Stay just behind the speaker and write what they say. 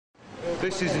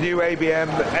This is the new ABM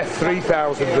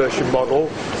F3000 version model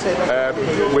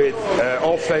with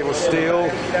all stainless steel,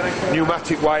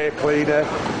 pneumatic wire cleaner.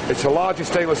 It's a larger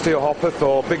stainless steel hopper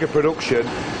for bigger production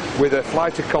with a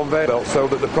flighted conveyor belt so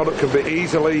that the product can be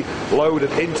easily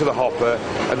loaded into the hopper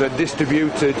and then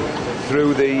distributed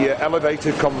through the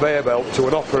elevated conveyor belt to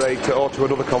an operator or to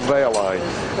another conveyor line.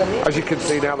 As you can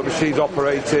see now, the machine's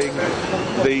operating.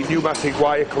 The pneumatic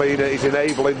wire cleaner is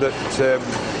enabling that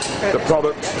the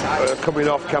product coming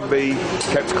off can be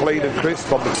kept clean and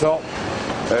crisp on the top.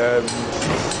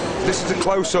 This is a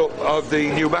close-up of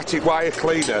the pneumatic wire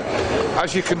cleaner.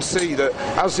 As you can see, that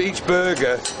as each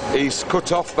burger is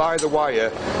cut off by the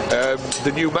wire,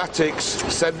 the pneumatics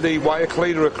send the wire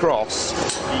cleaner across,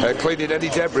 cleaning any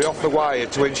debris off the wire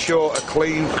to ensure a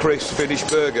clean, crisp, finished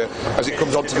burger as it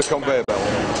comes onto the conveyor belt.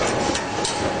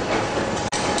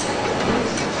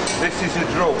 This is a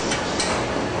drum.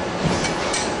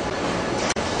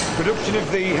 Production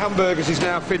of the hamburgers is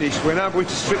now finished. We're now going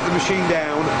to strip the machine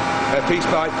down piece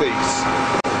by piece.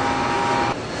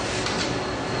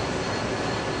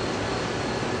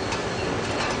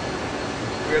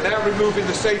 We are now removing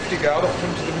the safety guard off the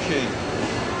front of the machine.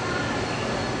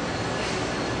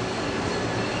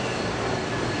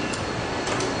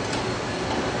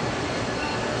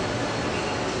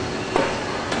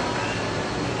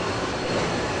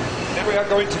 Now we are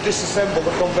going to disassemble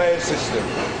the conveyor system.